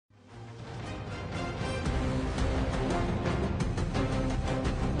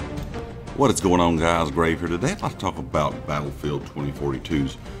What is going on, guys? Grave here. Today I'd like to talk about Battlefield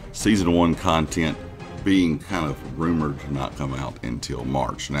 2042's Season 1 content being kind of rumored to not come out until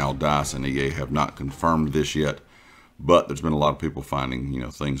March. Now, DICE and EA have not confirmed this yet, but there's been a lot of people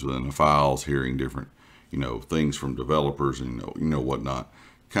finding, things within the files, hearing different, things from developers and, whatnot,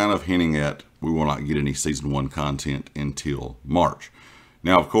 kind of hinting at we will not get any Season 1 content until March.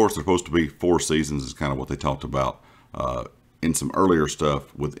 Now, of course, there's supposed to be 4 seasons is kind of what they talked about in some earlier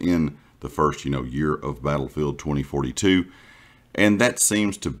stuff within the first, year of Battlefield 2042. And that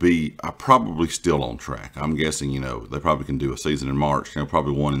seems to be probably still on track. I'm guessing, they probably can do a season in March,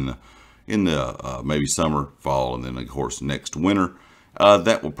 probably one in the maybe summer, fall, and then, of course, next winter.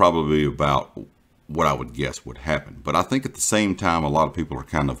 That will probably be about what I would guess would happen. But I think at the same time, a lot of people are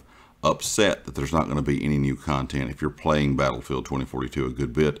kind of upset that there's not going to be any new content if you're playing Battlefield 2042 a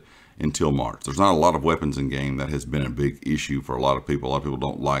good bit until March. There's not a lot of weapons in game. That has been a big issue for a lot of people. A lot of people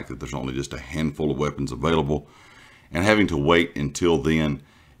don't like that there's only just a handful of weapons available, and having to wait until then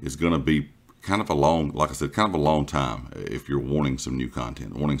is going to be kind of a long, like I said, kind of a long time if you're wanting some new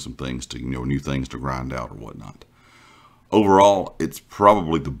content, wanting some things to, new things to grind out or whatnot. Overall, it's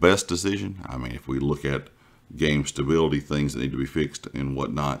probably the best decision. I mean, if we look at game stability, things that need to be fixed and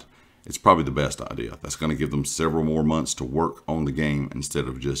whatnot, it's probably the best idea. That's going to give them several more months to work on the game instead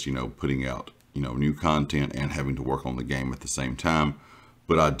of just, putting out, new content and having to work on the game at the same time.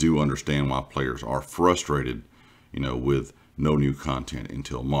 But I do understand why players are frustrated, with no new content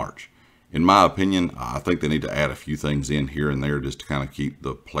until March. In my opinion, I think they need to add a few things in here and there just to kind of keep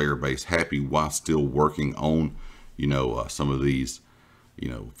the player base happy while still working on, some of these,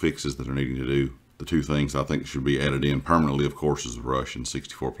 fixes that they're needing to do. The 2 things I think should be added in permanently, of course, is Rush and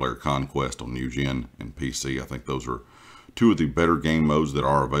 64-player Conquest on New Gen and PC. I think those are 2 of the better game modes that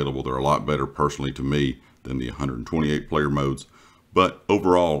are available. They're a lot better, personally, to me, than the 128-player modes. But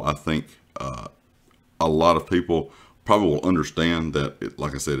overall, I think a lot of people probably will understand that,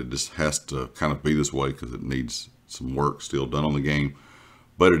 like I said, it just has to kind of be this way because it needs some work still done on the game.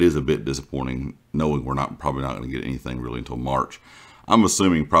 But it is a bit disappointing knowing we're probably not going to get anything really until March. I'm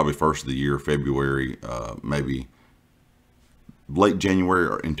assuming probably first of the year, February, maybe late January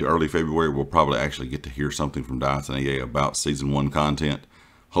or into early February, we'll probably actually get to hear something from DICE and EA about Season 1 content.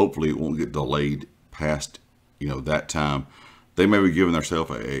 Hopefully it won't get delayed past, that time. They may be giving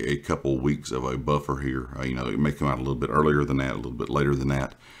themselves a couple weeks of a buffer here. It may come out a little bit earlier than that, a little bit later than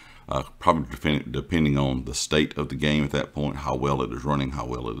that. Probably depending on the state of the game at that point, how well it is running, how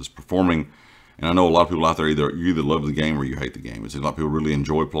well it is performing. And I know a lot of people out there, you either love the game or you hate the game. It seems like people really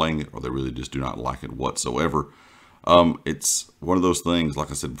enjoy playing it or they really just do not like it whatsoever. It's one of those things, like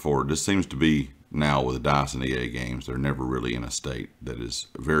I said before, it just seems to be now with the DICE and EA games, they're never really in a state that is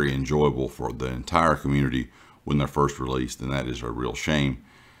very enjoyable for the entire community when they're first released, and that is a real shame.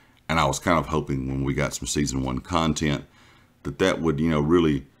 And I was kind of hoping when we got some Season 1 content that would,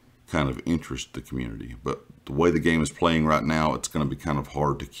 really kind of interest the community. But the way the game is playing right now, it's going to be kind of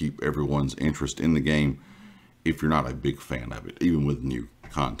hard to keep everyone's interest in the game if you're not a big fan of it, even with new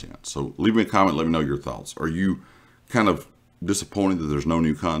content. So leave me a comment, let me know your thoughts. Are you kind of disappointed that there's no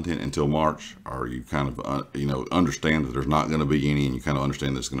new content until March? Or are you kind of, understand that there's not going to be any, and you kind of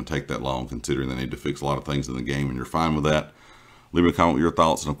understand that it's going to take that long considering they need to fix a lot of things in the game and you're fine with that? Leave me a comment with your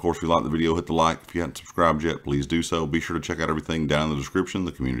thoughts, and of course, if you like the video, hit the like. If you haven't subscribed yet, please do so. Be sure to check out everything down in the description,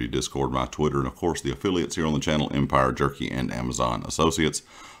 the community Discord, my Twitter, and of course, the affiliates here on the channel, Empire Jerky and Amazon Associates.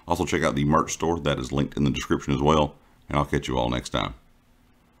 Also, check out the merch store. That is linked in the description as well, and I'll catch you all next time.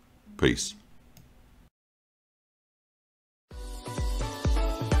 Peace.